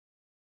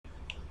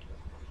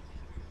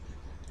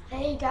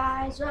Hey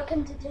guys,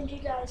 welcome to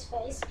Dingy Guy's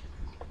Face.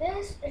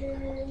 This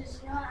is,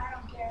 I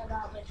don't care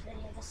about which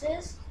video this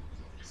is.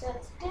 So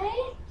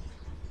today,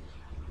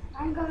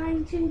 I'm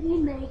going to be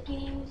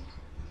making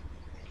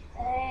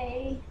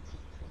a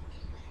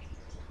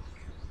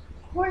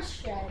horse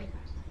shed.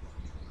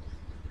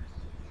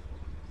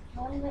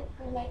 I'm going to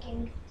be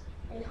making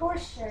a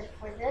horse shed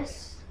for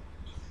this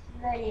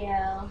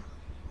video.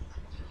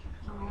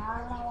 I don't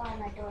know why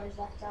my door is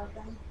left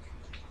open.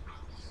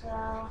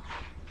 So,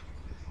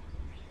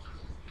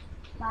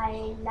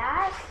 my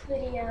last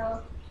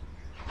video,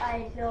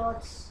 I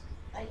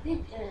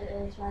think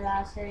it was my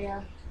last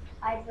video.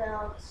 I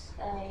built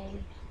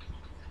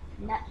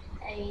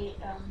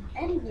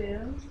end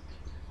room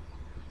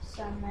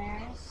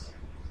somewhere,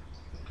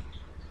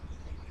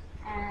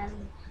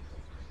 and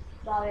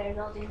while we were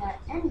building that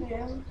end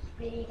room,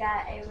 we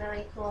got a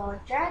really cool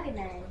dragon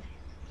egg.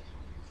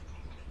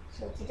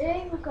 So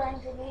today we're going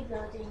to be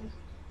building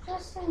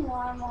just a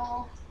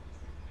normal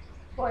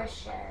horse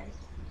shed.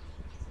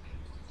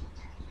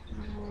 I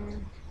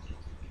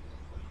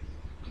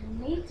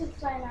need to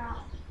find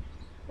out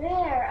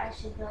where I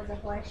should build a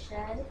horse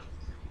shed.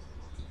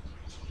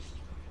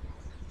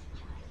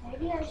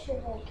 Maybe I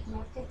should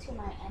connect it to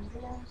my end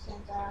room,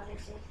 since I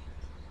obviously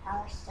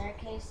have a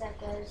staircase that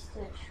goes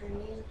to a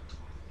tree.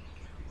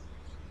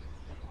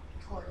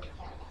 Totally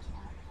care about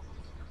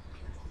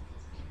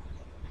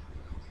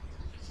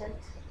that.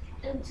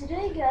 So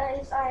today,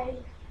 guys,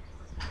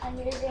 I'm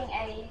using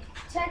a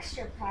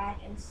texture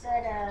pack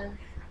instead of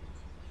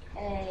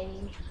a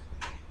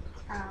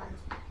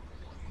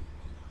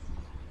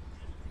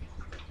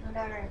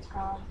whatever it's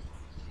called.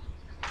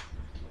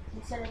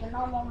 Instead of the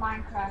normal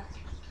Minecraft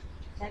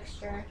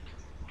texture.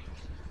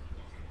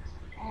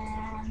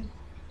 And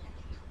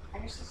I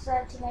just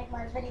decided to make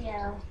my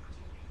video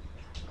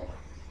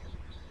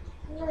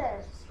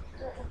with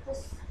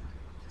this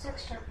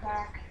texture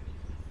pack.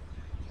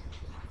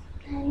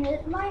 And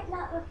it might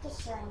not look the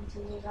same to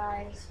you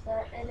guys,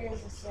 but it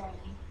is the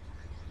same.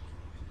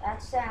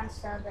 That's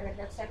sandstone, but it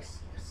looks like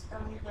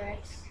stone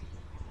bricks.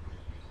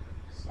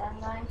 So I'm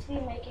going to be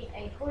making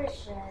a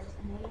horse shed,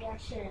 and maybe I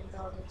should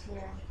build it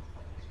here.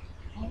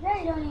 Maybe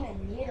I don't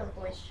even need a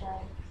horse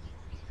shed.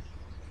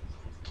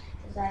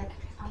 Cause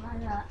I'm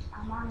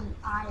on an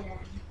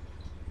island.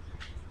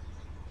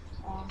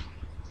 Well,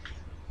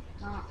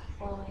 not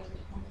fully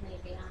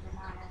completely on an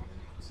island.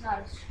 It's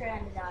not a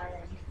stranded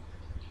island.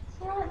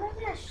 You know what,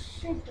 maybe I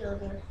should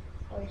build a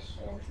horse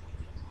shed.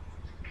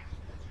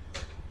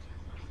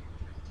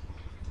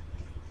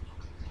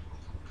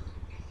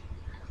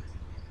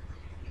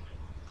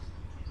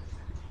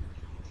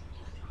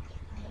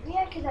 Maybe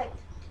I could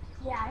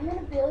yeah, I'm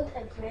gonna build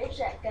a bridge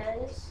that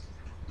goes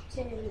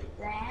to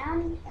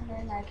land, and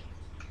then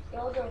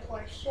build a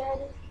horse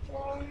shed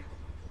there.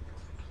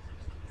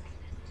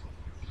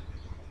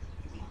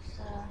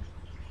 Also,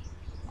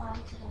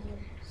 onto the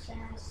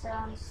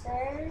sandstone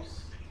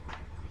stairs.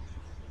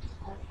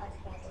 I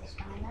think I just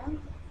find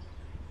them.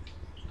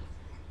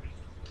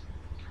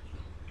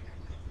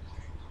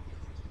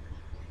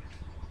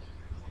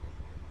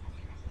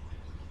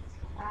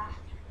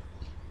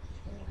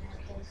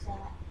 There's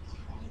that.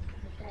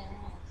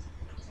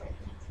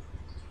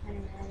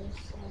 Anyways,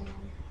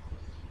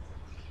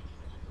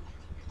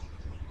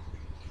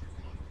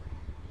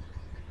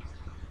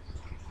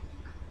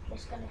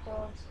 just gonna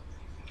build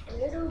a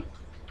little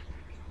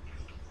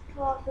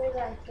walkway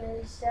that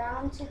goes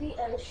down to the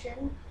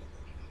ocean.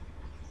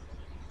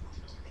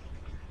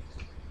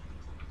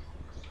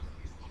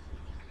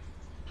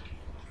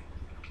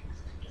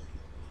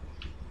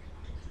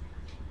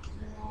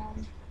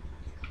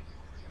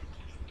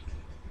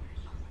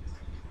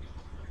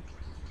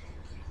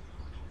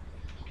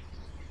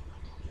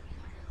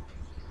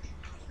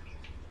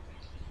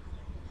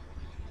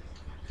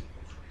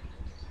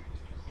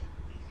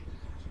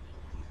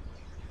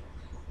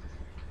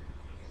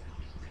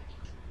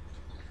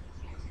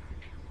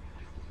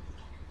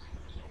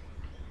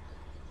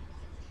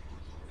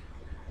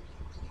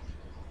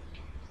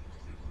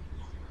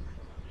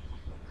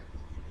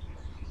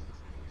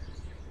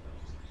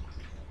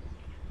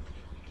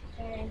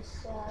 Okay,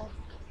 so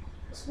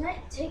this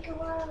might take a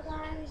while,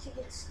 guys. You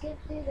can skip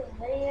through the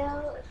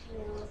video if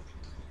you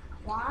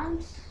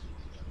want.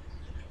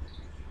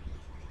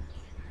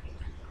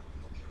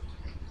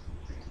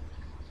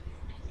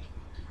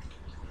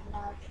 And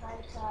I'll try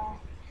to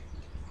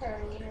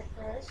hurry with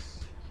this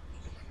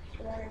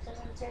so that it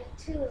doesn't take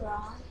too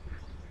long.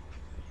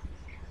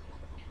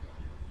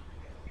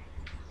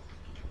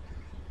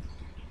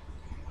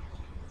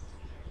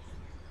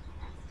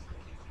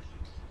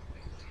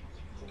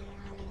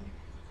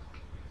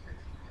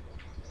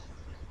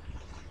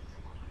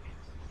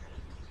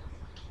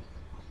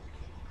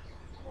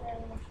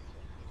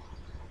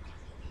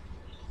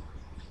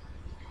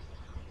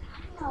 I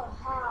don't know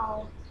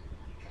how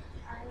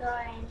I'm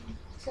going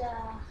to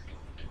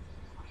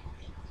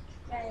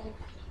make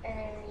a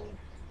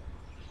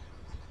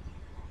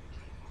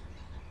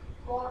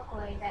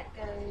walkway that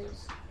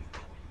goes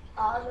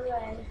all the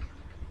way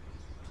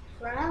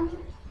from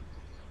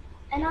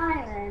an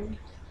island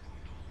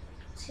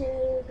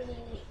to the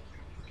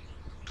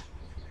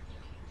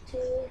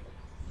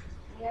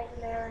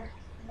regular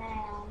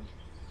man.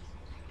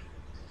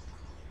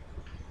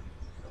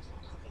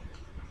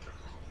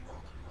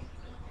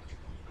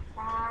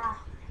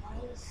 Ah,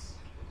 nice.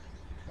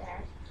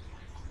 There.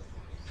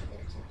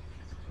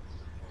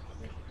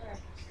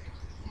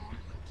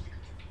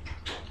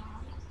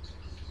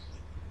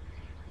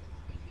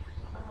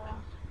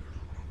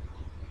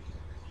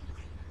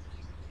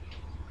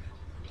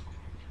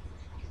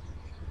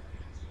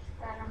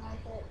 I don't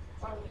like it.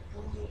 Oh,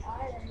 the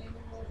island,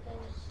 even though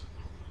there's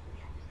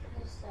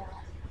that.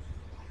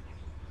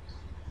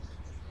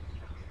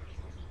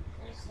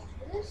 There's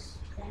this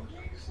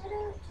Dingy set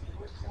out.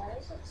 What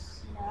is it?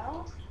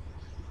 Snow?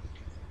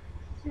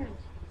 I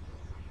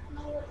don't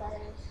know what that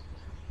is.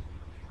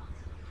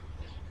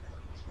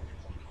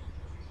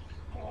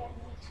 Okay, I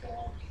need to.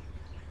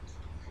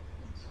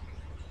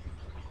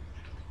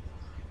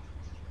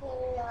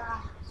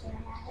 Yeah, so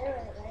now here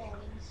it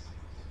is.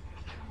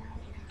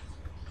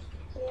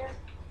 Here.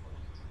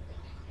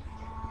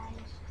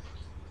 And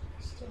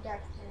it's too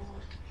dark for me.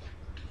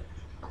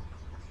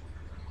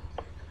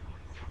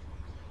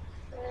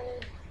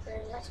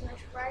 That's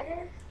much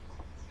brighter.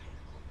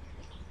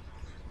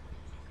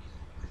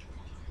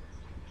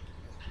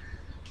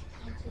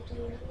 And to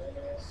do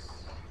this.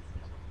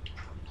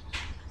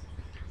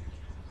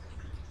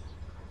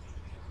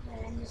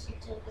 And this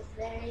will take a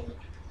very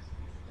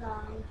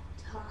long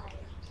time.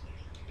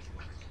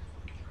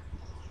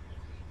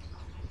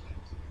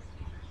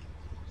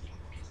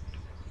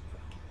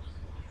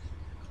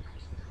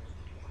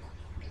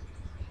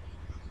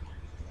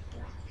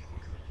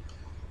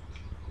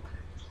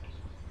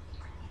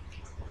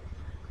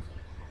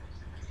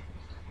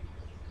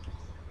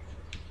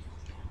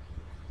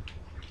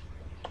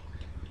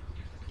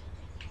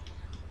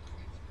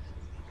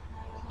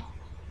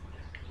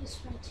 This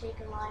might take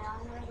a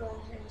while. I'm going to go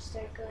ahead and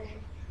start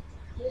going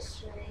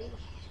this way.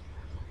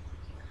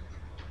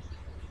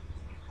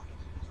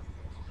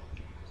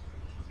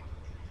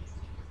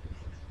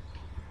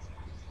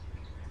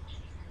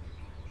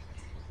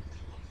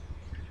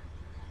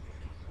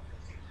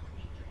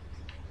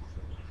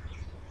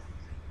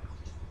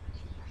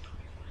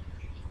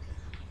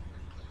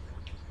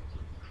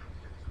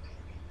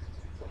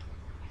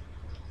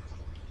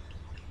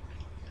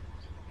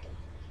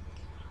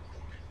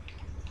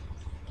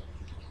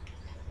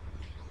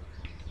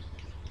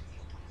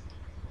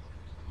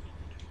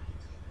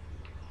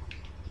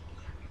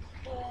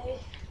 Okay.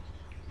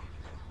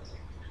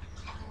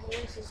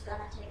 This is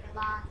gonna take a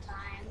long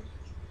time.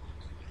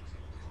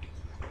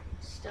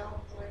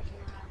 Still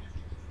working on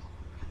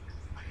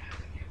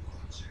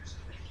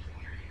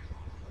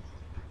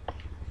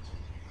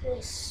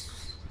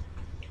this.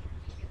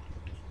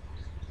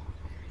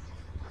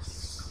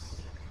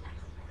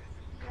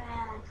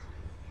 Man,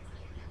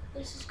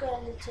 this is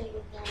going to take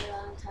a very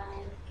long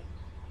time.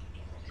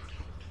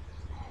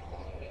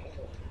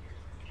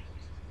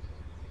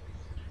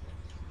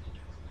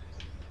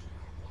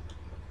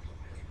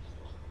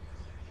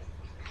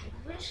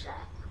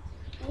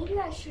 Maybe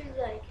I should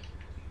like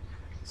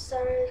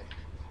started.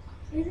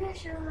 Maybe I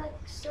should like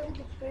started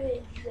the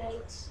bridge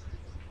right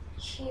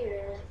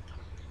here,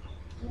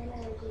 and then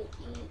it would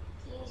be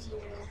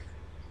easier.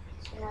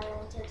 So now I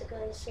don't have to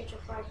go such a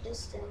far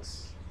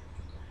distance.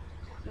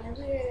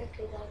 Maybe I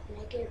could like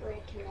make it where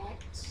it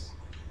connects.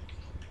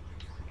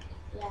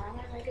 Yeah, I'm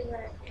gonna make it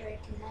where it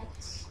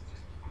connects.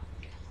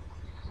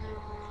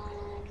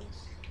 And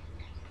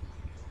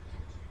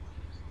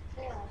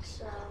yeah,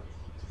 so.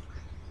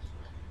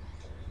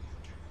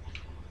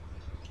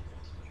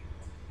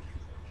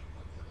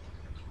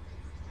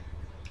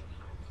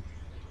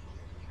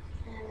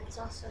 It's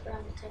also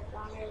going to take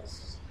longer.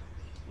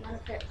 I'm going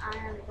to put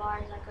iron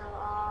bars that go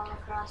all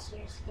across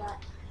here so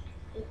that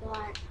people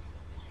aren't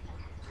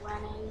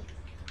running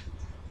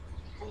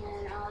and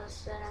then all of a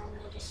sudden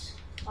they just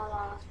fall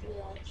off the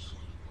edge.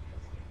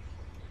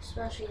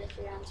 Especially if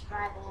you're on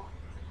survival.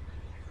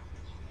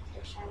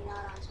 Which I'm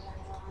not on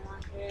survival, I'm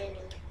on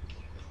creative.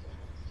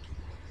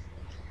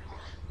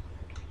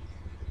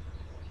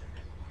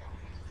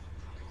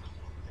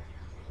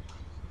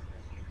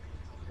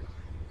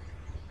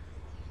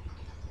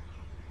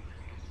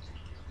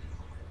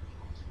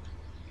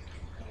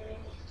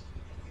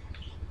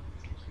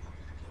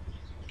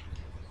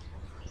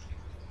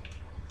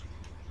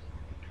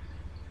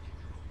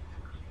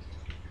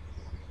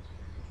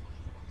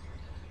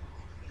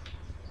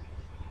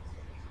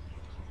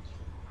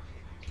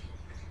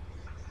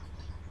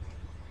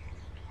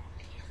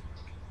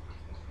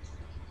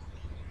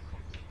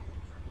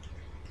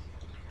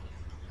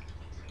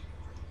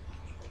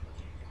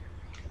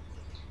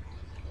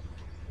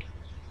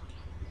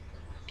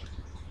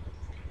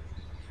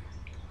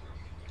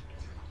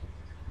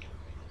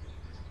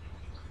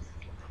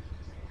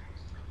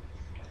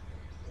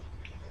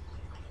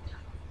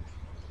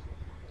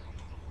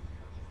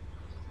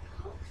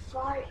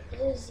 Far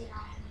is the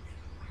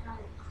iron?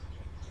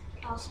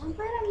 Also, I'm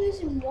glad I'm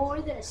using more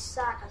than a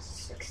sack of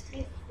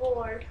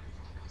 64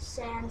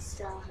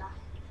 sandstone.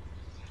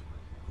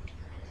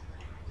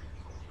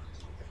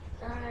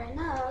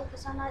 No,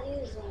 because I'm not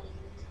using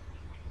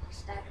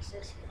stack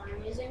assist.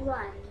 I'm using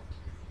one.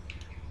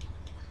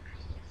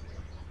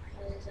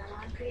 Because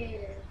I'm on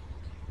creative.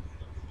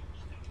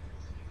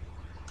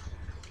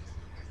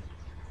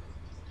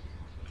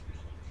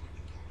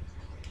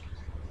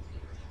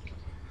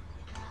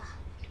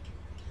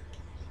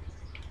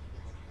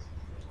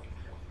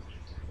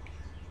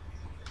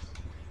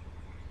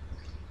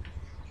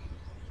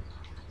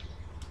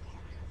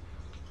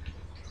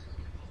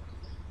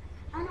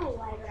 I don't know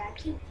why, but I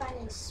keep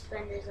finding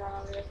spenders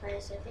all over the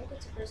place. I think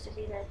it's supposed to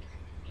be like,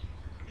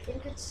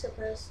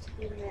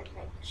 meant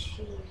like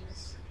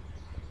cheese.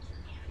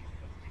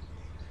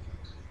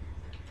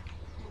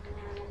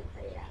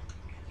 But yeah,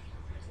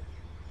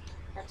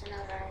 that's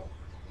another.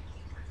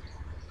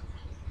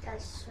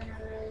 That's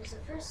whenever it was the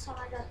first time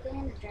I got the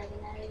Ender Dragon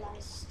Egg. I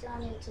still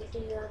need to do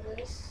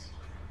this.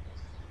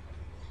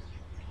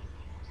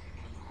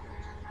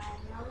 And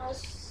I'm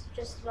almost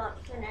just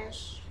about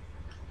finished.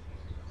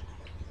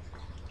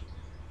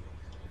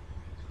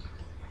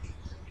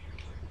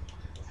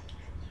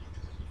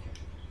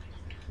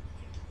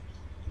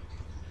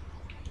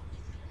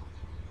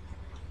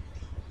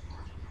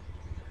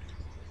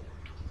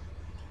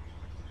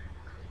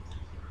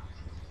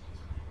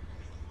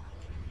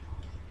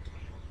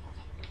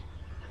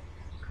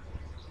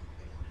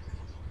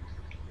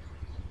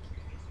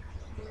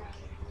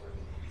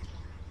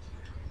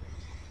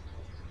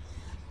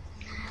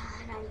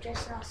 And I'm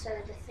just now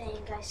starting to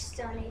think I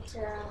still need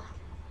to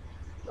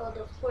build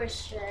a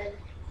horse shed.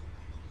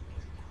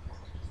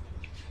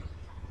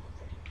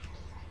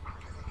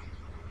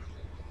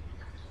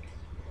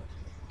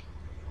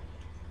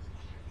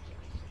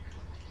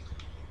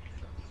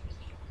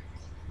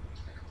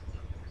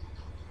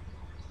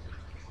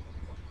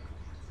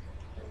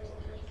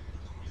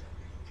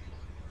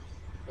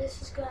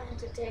 This is going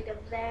to take a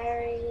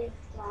very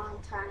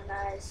long time,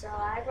 guys, so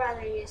I'd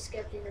rather you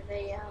skip through the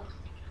video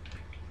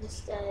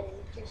instead and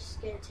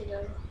just get to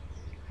the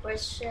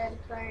horse shed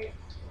part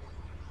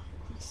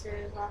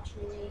instead of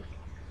watching me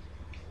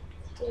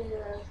do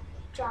the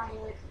Johnny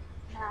with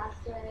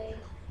pathway.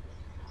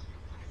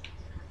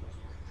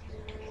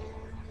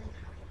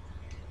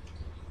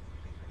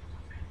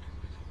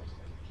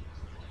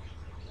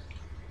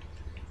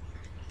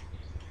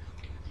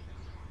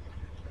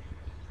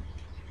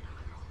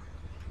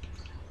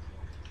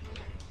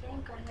 I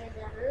think I made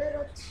that a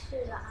little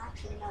too long.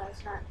 Actually, no,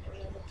 it's not a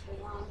little too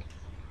long.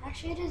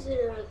 Actually, it is a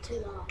little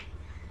too long.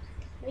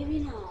 Maybe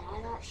not,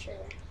 I'm not sure.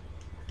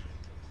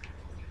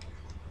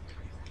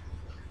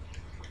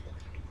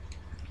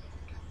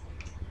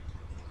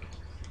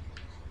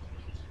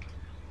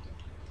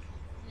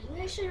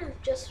 Maybe I should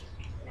have just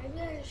made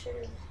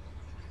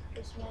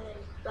a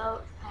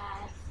boat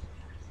path.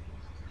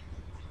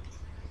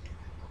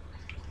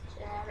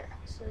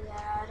 So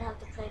that I'd have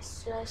to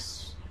place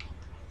just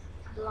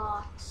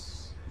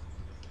blocks.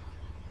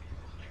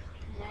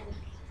 And then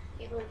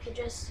people could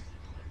just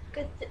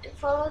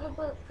follow the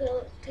boat,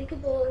 take a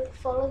boat,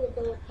 follow the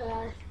boat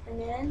path, and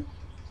then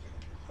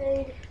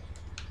they'd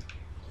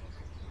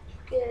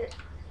get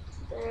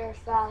there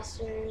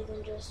faster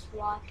than just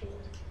walking.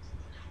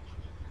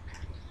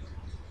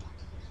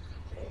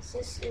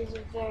 This is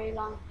a very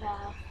long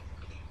path.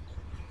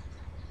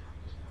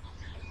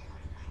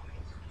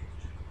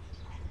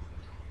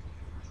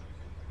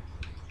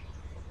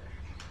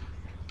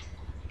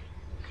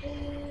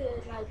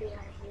 It might be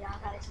hard for y'all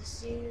guys to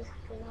see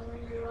because I'm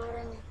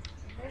underwater.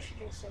 I should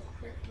just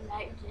put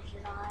night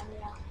vision on,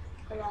 yeah.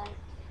 But yeah,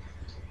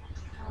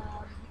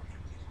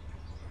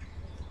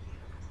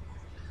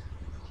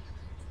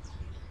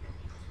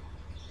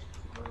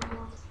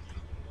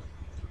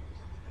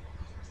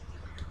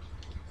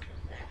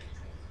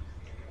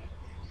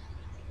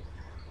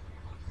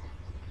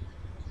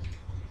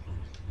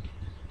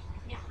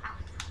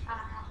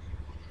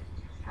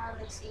 that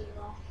looks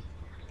evil.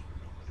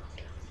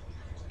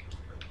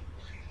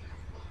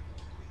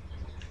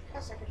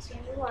 Guess I can see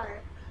in the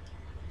water.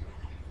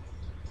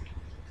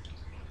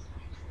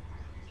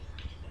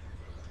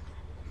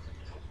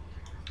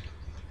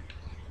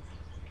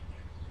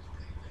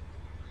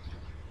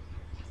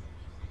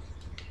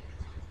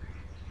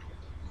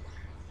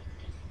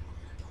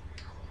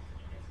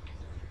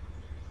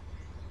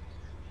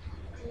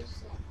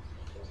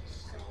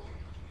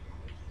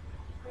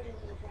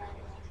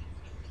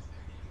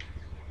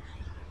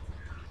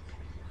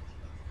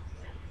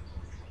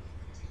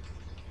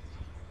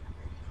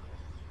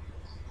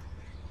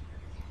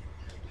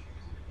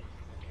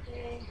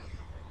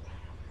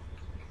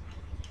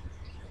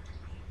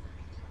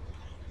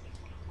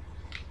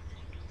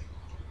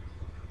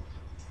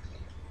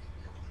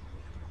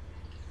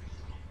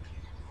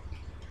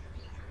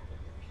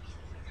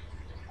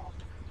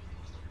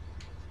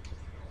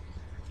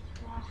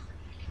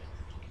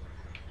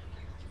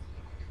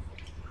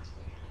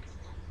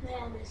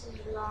 Man, this is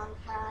a long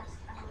path.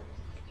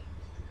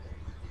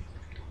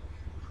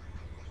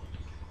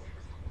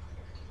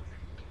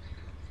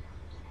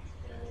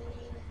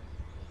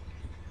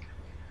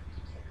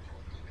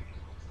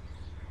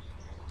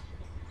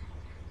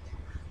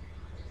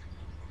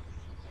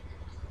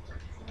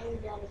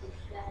 gotta be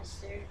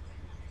faster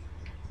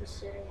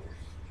instead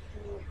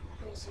of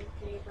placing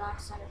 3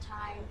 blocks at a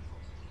time.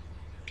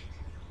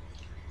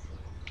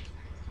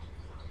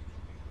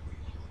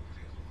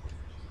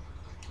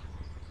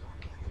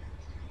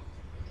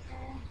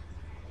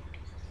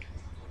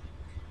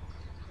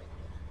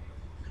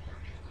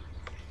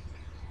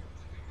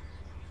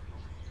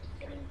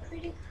 Getting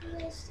pretty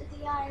close to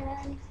the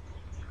island.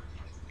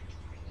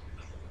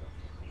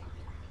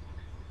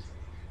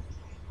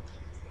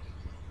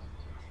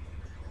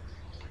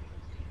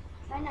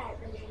 My night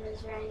vision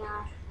is right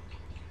now.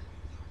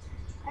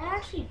 I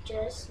actually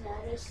just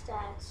noticed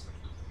that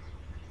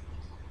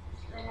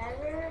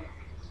whenever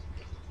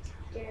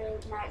your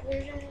night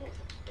vision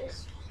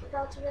is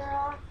about to wear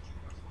off,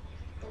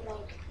 it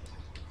like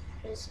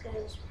this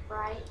goes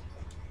bright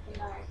and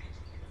dark.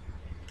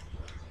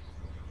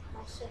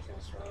 My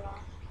signals roll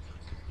off.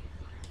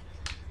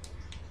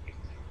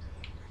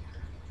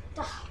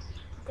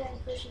 Then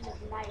pushing the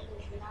night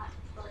vision, not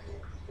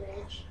fucking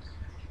bridge.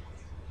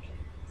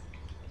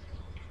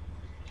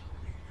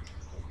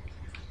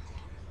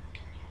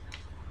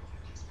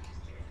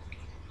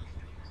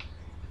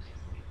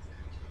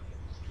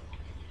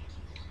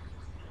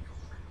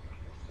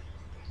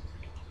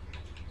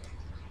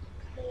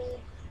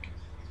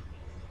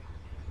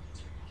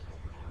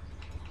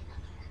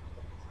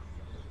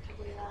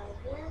 Get out of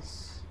this.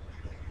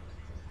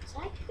 It's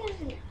like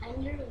an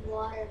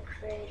underwater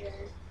crater.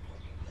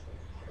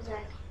 It's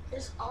like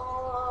there's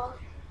all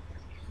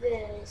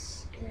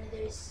this, and then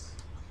there's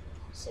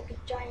it's like a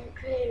giant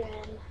crater,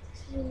 and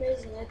it's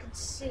amazing. I could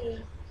see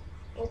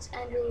what's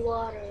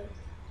underwater.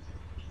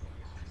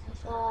 I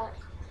thought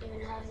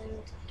even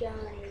having to go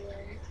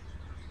anywhere.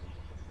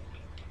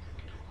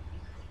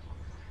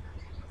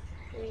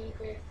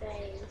 Creeper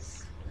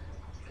face.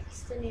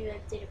 It's the new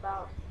update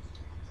about,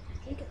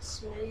 I think it's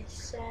smooth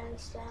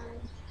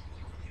sandstone,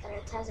 and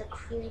it has a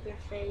creeper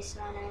face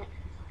on it.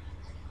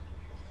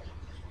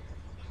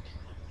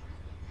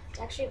 It's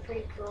actually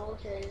pretty cool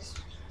because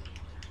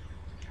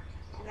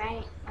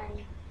my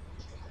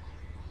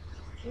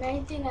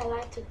main thing I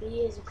like to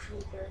be is a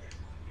creeper.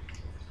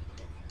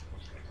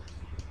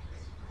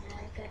 And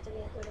I got to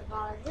get rid of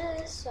all of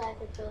this so I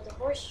could build a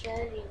horse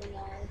shed, even though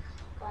I'm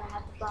gonna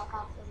have to block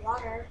off the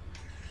water.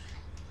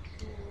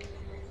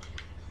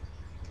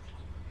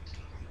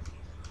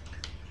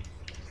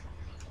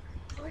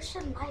 Horse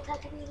shed might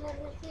have to be a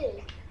little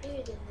bit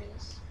bigger than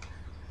this.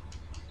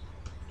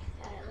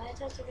 Yeah, it might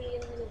have to be a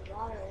little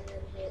water a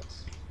little bit.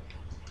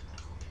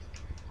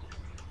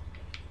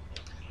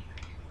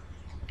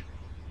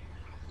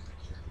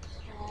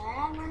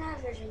 And my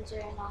night vision's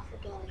wearing off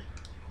again.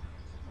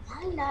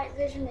 My night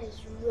vision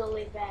is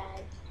really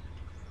bad.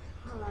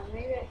 Hold on,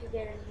 maybe I could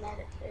get a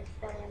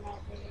better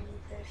night vision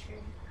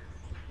version.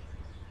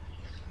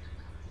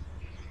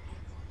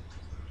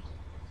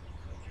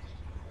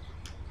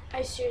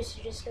 I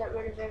seriously just got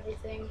rid of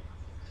everything.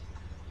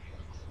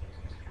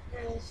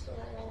 There's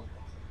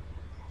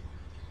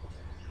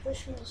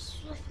pushing the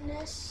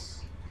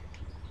swiftness,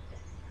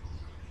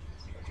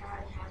 which I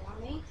already have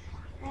on me,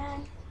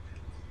 and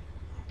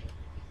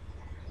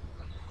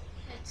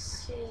let's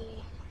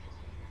see,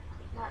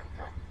 not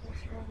that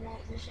much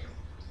night vision.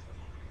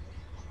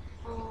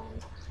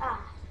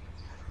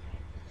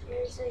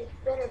 Here's a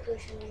better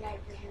pushing the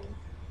night vision.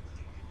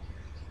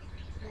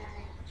 And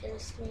I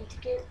just need to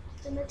get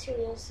the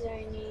materials that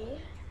I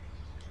need.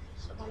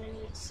 So I'm going to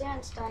need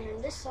sandstone,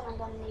 and this time I'm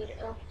going to need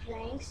oak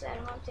planks. I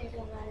don't think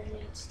I'm going to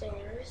need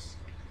stairs.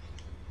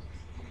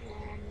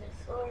 And the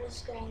floor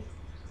is going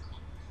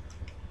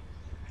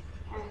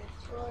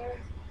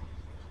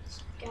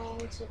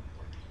to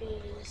be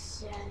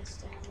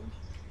sandstone.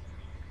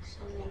 So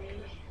I'm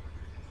going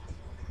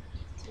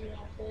to do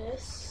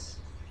this.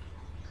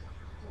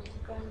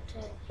 I'm going to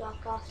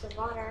block off the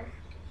water.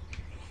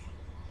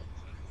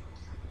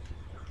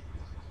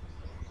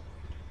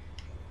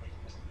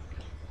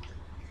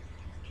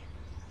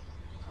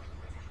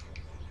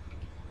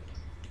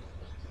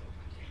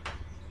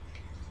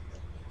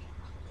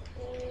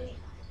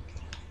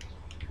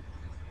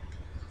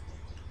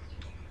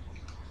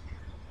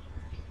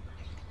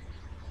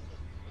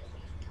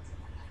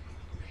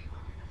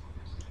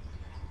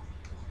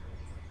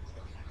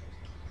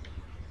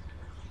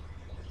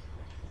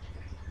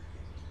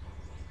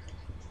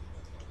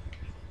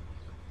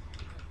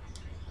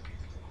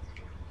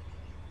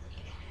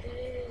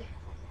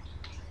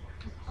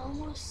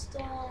 Almost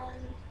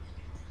done.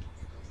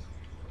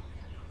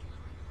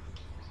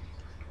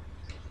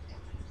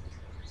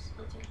 Just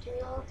need to do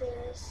all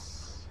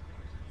this.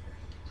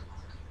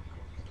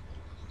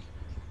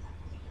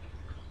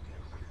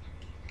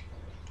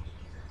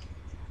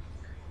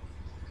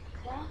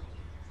 Okay.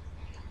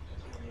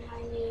 And I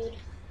need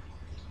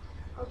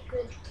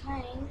good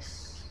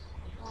planks.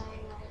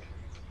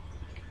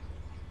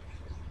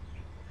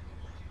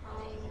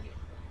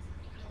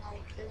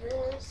 Like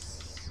this.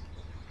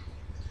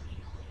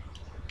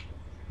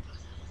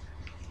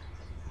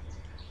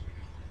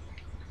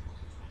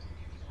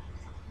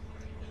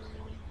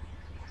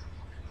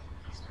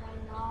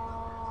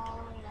 All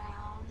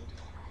around.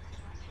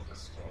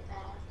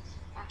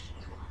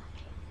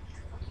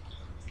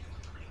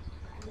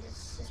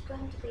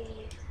 going to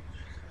be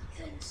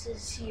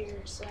fences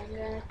here, so I'm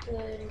gonna go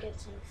ahead and get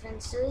some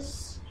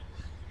fences.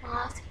 I'll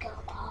have to go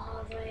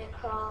all the way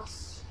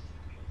across.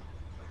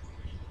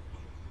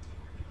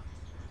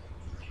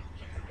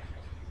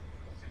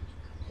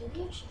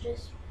 Maybe it should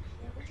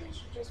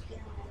just be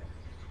on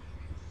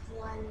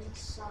one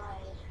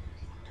side.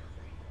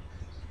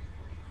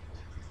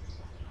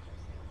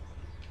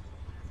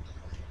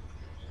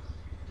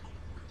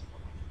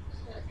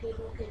 So that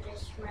people could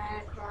just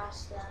run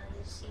across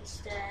those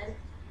instead.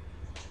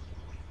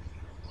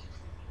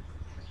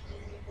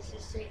 And this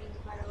is taking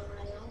quite a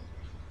while.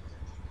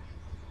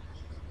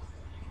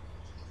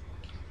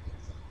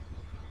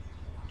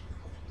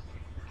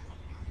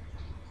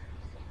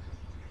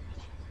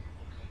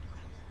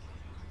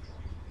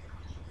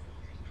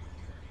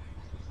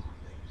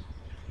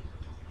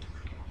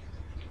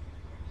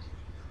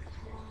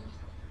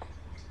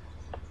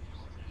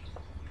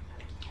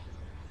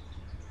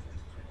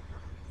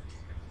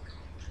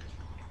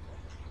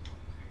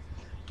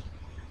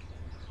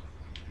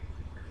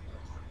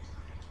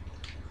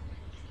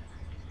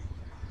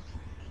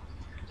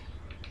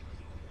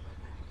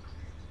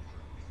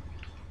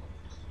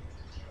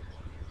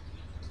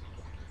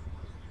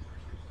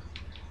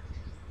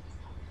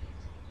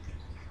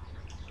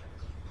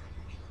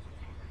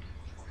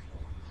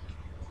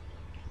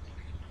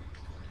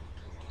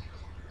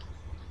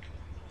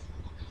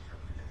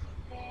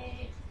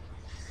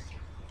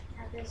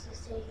 Now this is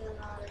taking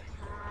a lot of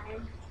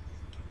time.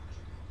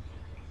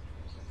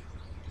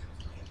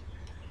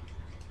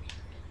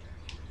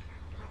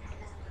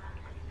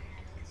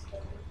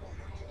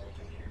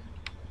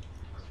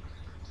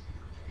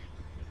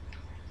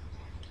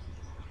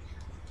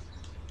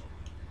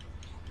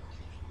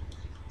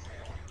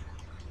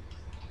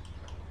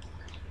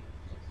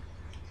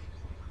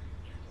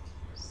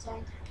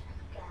 Center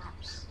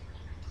gaps.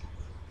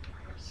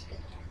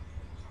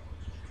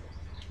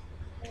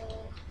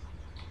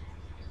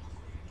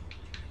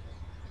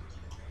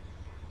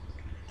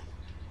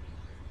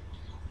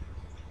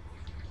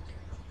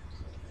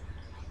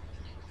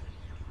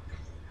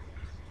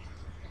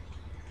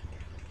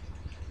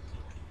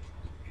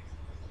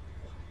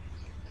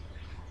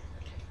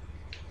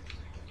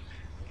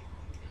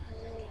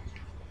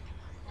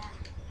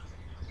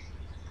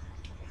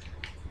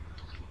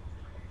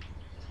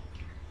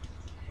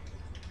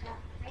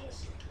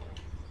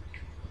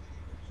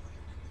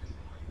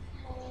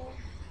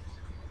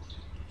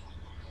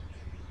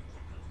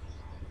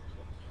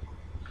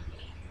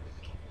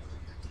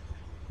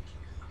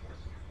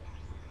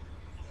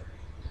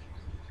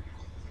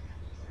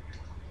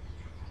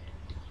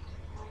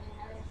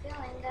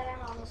 Feeling that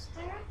I'm almost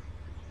there.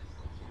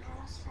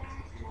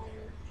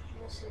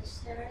 And this is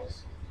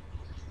stairs.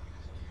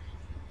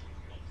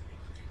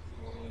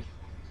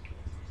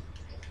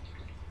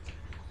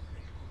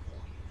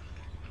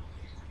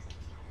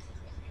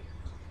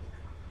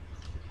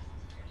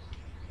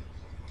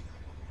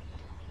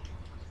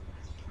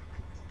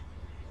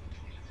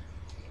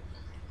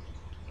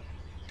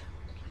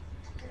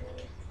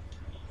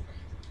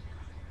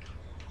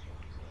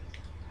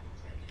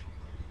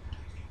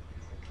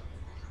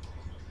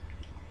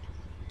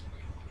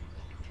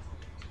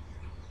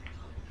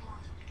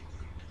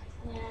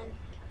 And I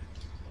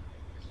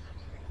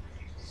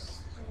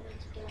need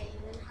to get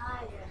even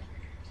higher.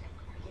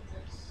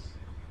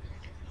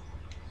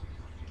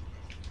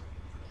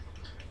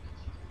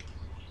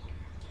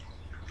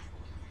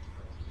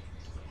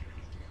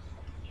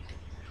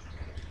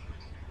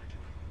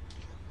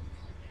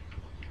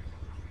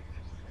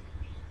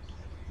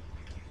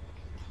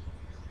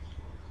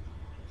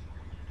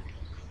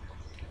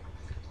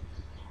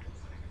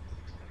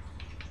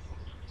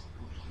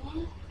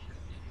 Okay,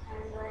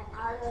 I'm going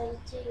all the way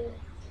to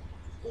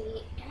the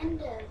end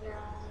of the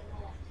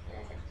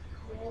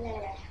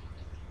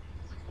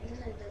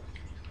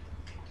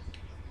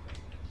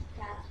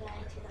pathway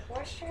to the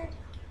orchard,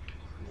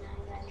 and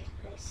I'm going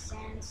to place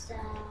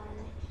sandstone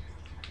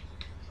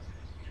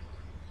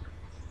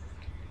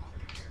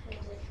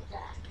over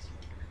that.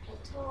 I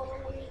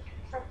totally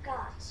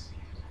forgot.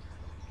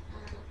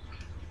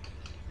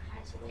 I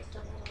had to lift a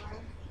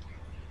more.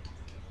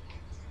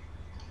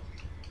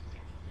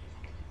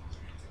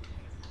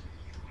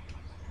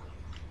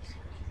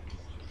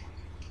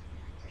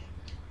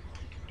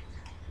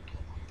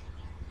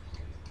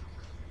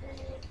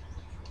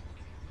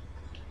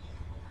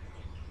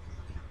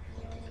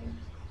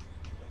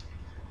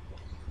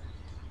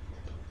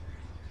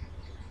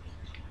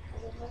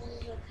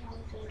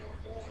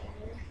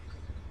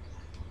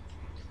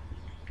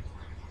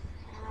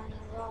 And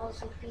we'll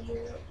also be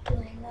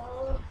doing a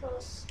little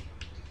close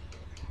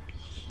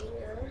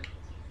here.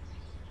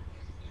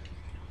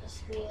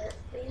 Must be at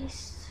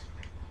least,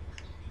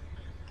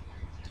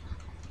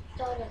 I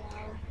don't know.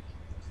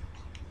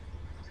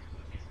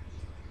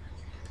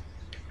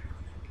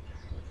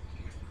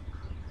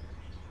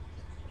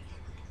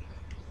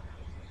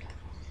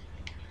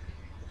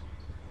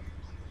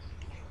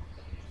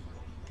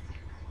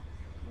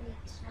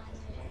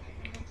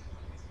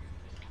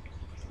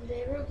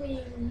 There will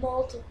be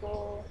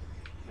multiple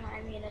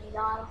I mean a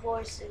lot of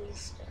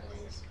horses,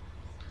 guys.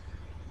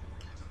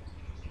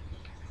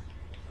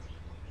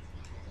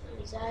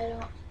 Because I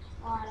don't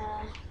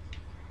wanna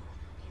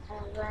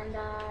run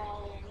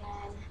die and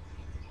then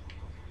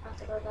have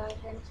to go back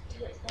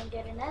and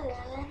get another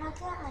and then have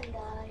that one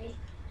die.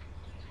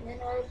 And then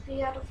I'd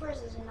be out of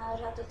horses and I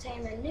would have to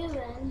tame a new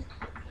one.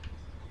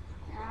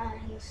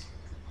 And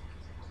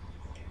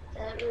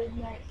that would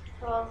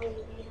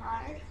probably be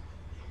hard.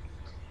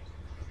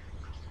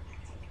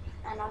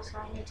 And also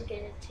I need to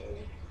get it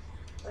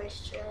to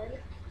horse tread.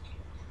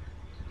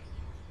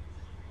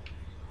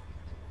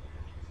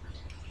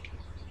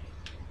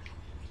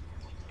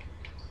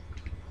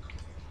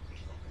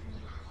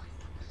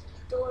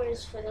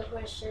 Doors for the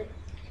horse shed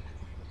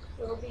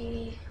will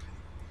be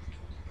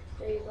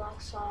 3 block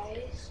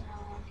size.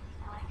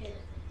 I can.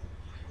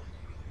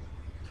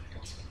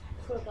 It's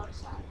 4 block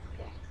size.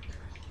 Okay.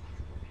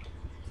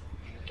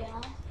 There we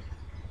go.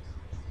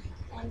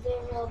 And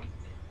there will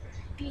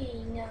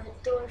be no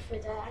door for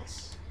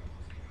that.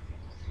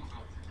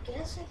 I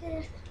guess I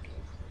could.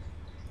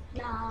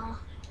 Nah.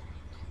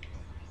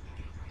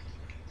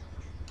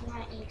 I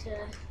might need to.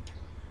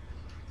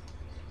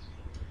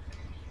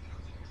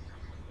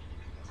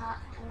 I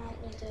might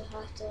need to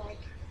have to like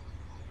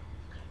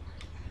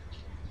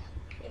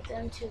get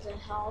them to the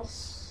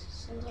house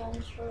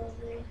sometimes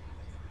probably.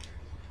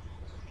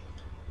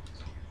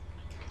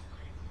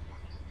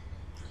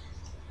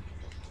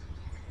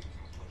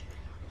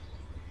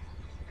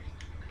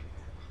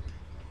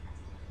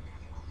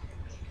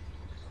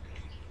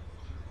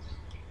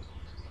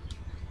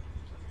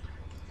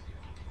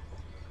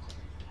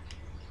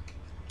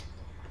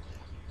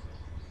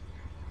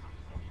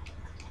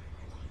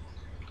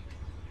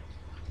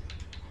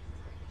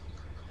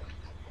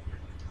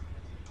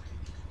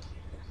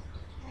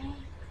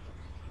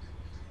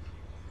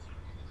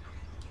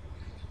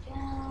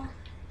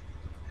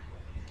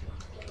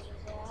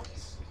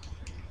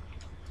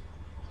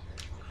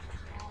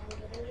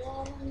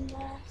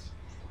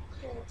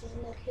 That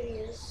doesn't look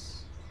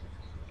hideous.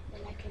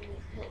 Then I can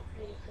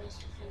replace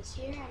the fence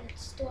here, and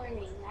it's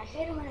storming. I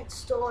hate it when it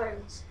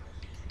storms.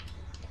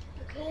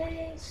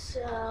 Okay,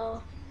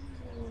 so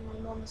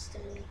I'm almost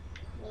done.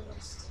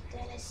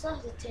 Then I still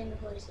have the 10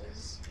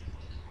 horses.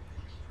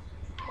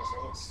 I guess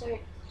I could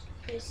start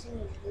placing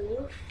a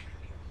roof.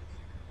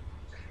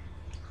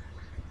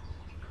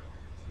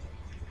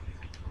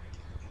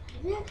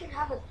 Maybe I could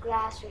have a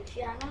glass roof.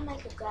 Yeah, I'm gonna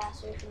make a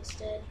glass roof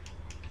instead.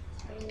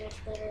 That'd be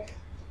much better.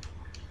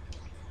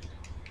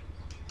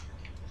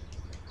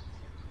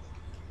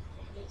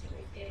 I need to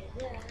repair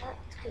that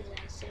because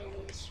I said I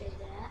need to straighten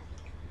that.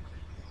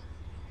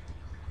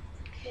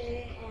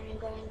 Okay, and I'm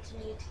going to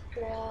need to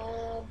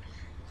grab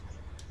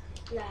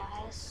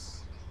glass.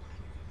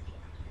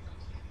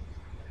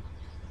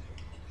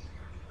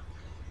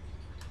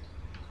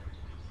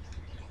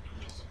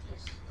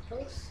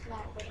 This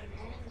not getting in,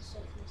 the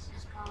surface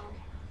is gone.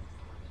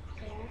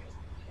 There.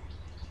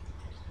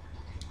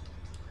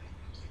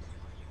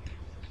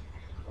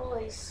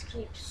 Always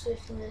keep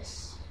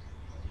swiftness.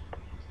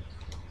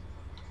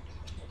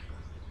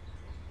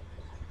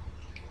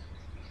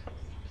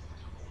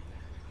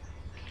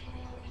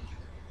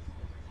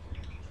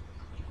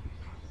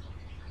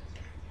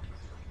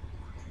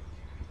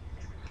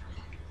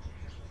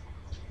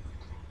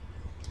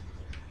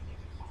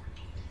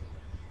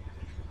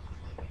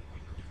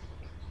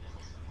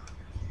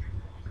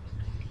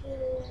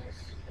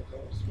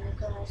 There's my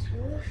glass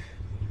roof.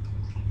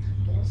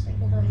 Guess I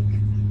could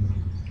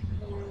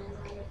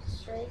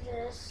destroy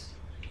this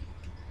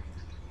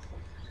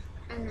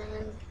and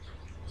then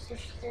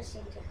switch this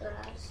into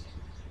glass.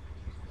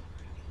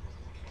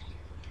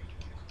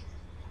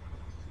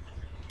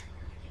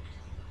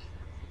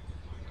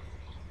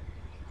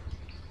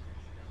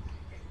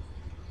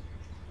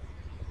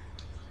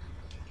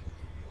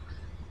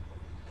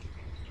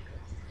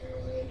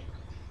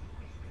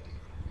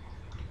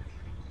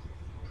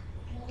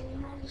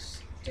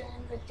 Done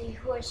with the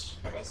horse,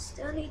 but I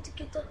still need to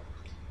get the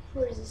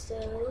horses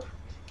though.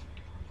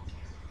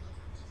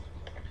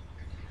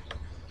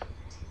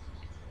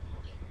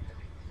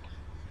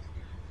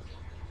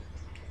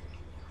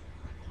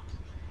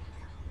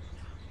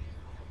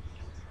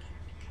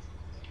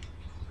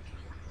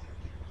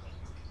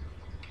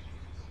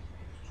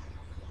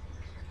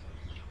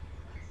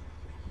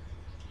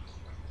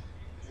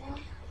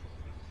 Okay.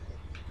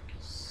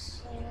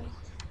 So,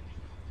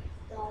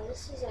 wow,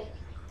 this is like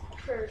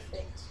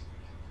perfect.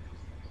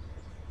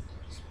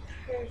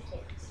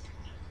 Perfect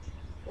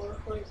for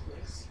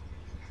horses.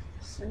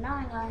 So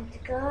now I'm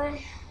going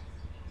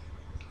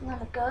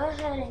to go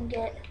ahead and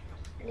get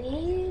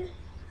lead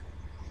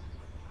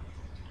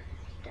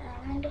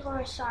diamond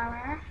horse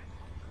armor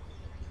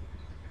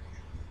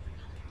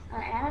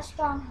and a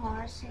spawn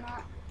horse.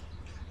 Not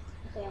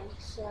okay.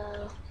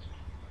 So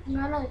I'm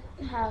gonna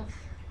have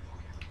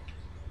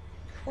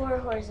 4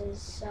 horses.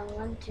 So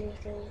 1, 2,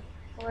 3,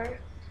 4.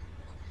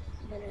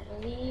 I'm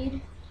gonna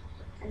lead.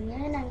 And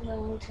then I'm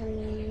going to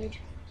need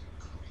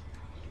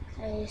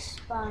a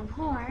spawn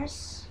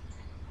horse.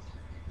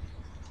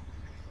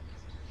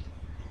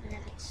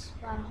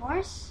 One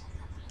horse.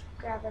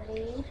 Grab a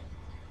lead.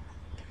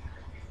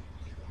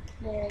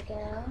 There we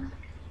go.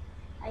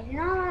 I do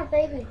not want a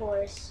baby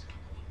horse.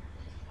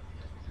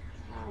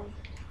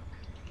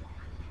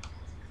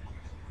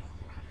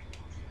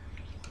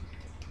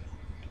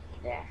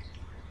 There.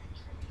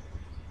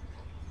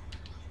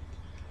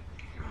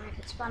 I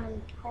could spawn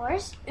a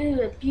horse.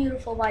 Ooh, a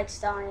beautiful white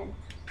stallion.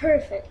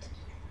 Perfect.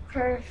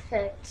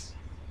 Perfect.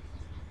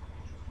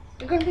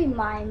 You're gonna be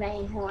my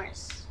main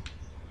horse.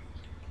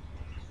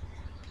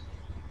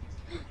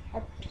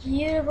 A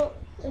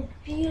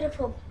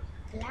beautiful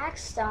black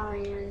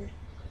stallion.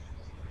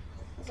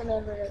 There's a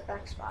little bit of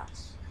black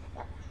spots.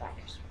 Black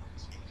spots.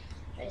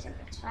 But I think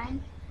that's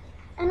fine.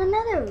 And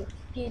another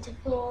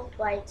beautiful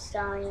white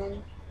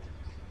stallion.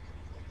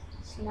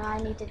 So now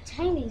I need to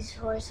tame these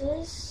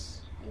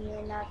horses. And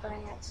you're not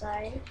going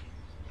outside.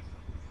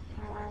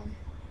 Come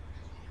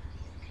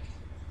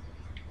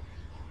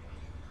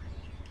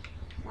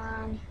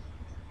on.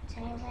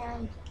 Tame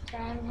him.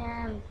 Tame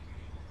him.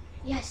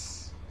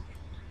 Yes.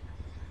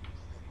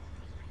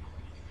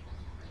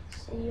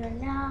 So you're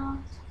now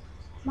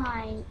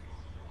mine.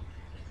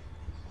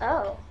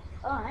 Oh,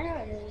 I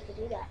never knew you could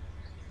do that.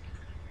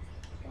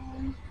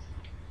 Okay.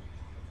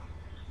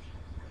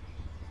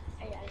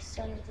 I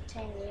still need to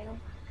tame you.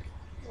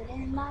 I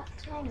did not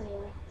tame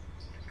you.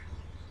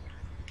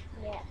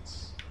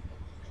 Yes.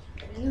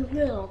 You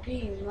will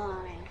be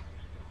mine.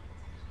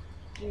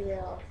 You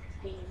will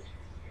be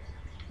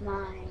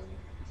mine.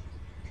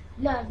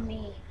 Love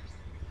me.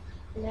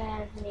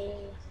 Love me.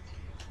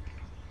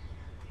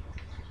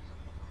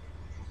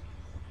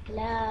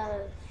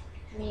 Love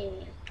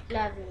me.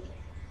 Love me.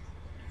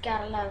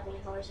 Gotta love me,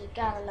 horse. You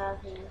gotta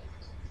love me.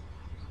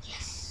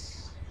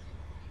 Yes.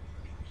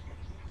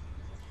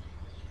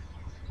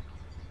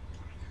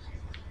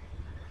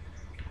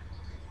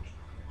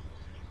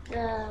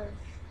 Love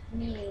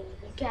me.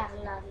 You gotta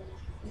love me.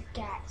 You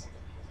got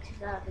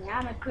to love me.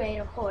 I'm a great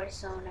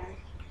horse owner.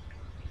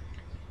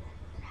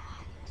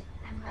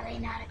 I'm really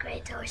not a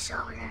great horse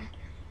owner.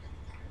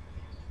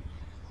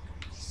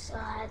 So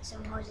I had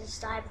some horses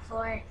die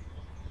before.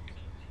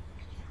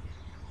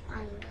 I'm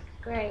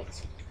a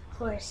great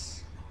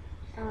horse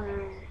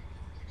owner.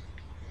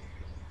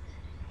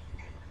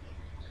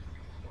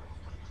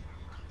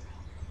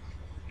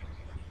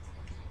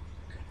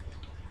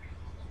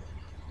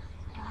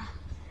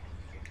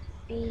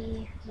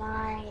 Be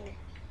mine.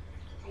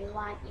 I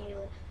want you.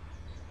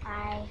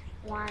 I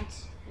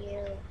want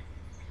you.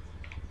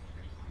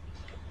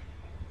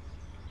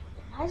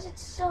 Why is it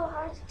so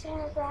hard to tame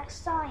a black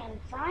stallion?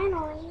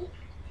 Finally.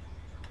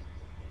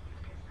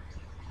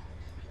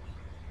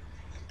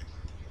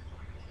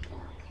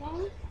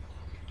 Okay.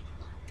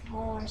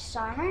 More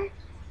summer.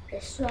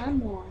 This one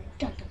more.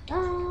 Dun dun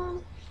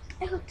dun.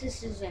 I hope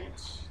this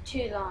isn't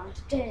too long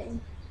to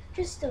tame.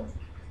 Just a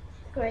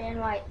gray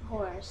and white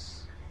horse.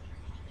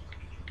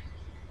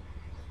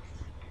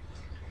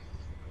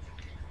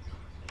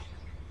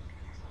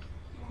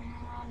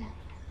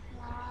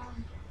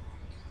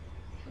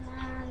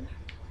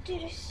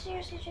 Dude, I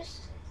seriously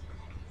just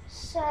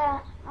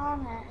sat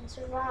on it and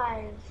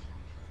survived.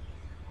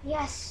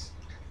 Yes.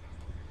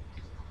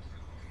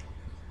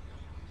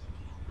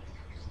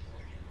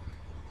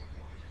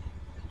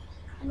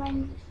 My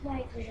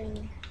night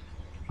vision.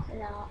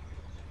 No.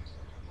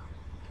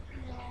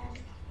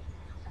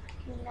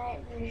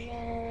 Night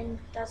vision.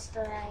 That's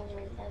the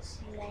main. That's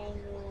the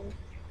main one.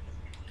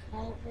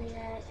 Night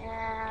vision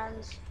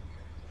and.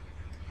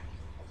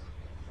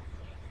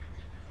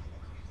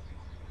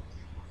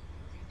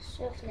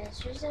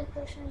 Swiftness. Where's that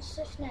potion of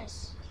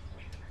swiftness?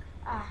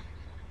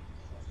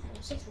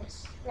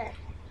 Swiftness. There.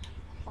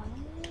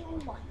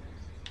 One.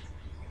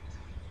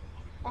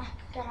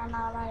 Get on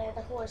all my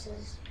other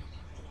horses.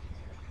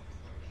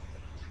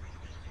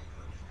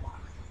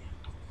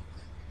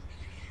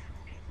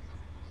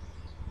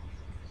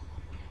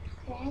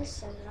 Okay,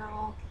 so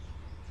now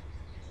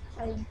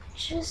I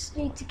just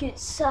need to get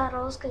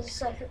saddles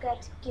because I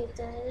forgot to get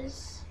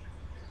those.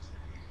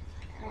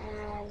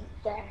 And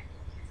there.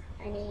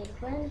 I need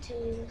 1,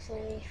 2,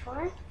 3,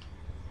 4.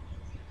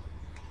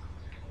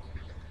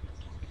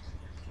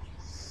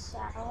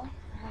 Saddle.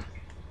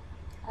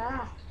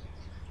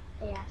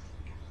 Yeah.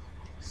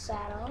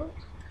 Saddle.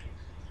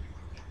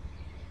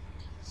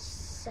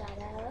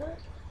 Saddle.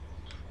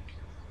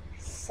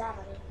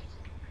 Saddle.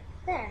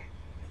 There.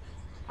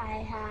 I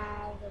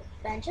have a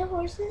bunch of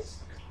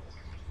horses.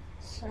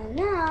 So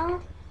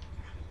now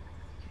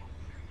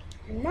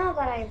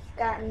that I've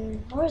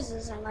gotten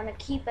horses, I'm gonna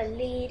keep a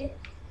lead.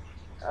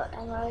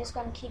 I'm always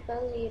going to keep a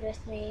lead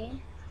with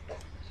me.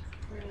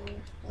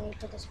 Let me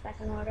put this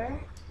back in order.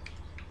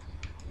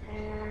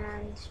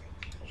 And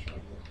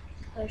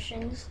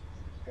potions,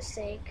 the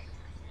steak.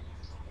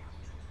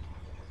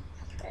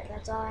 Okay,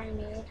 that's all I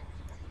need.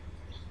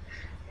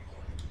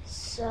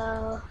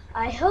 So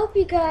I hope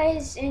you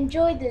guys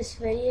enjoyed this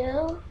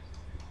video.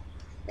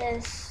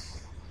 This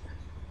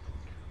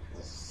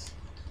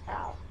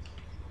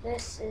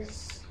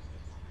is.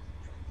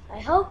 I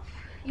hope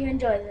you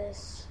enjoy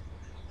this.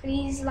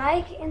 Please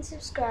like and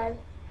subscribe.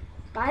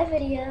 my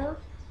video,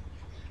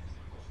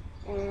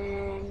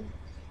 and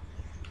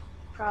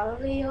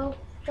probably you'll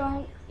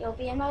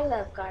be in my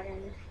love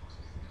garden.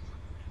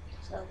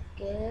 So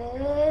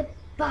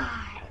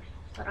goodbye.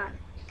 Hold on.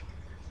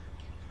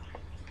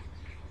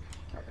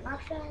 Open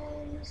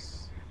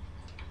options,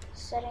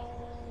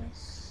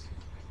 settings,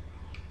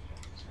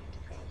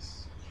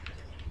 interface.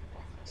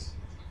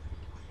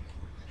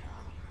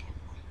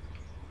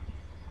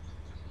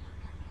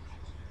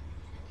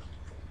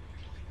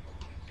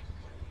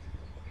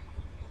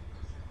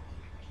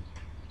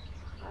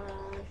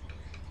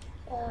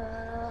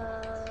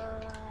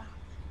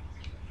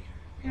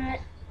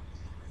 Alright.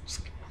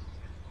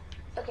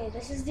 Okay,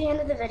 this is the end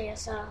of the video,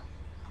 so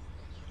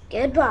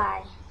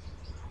goodbye.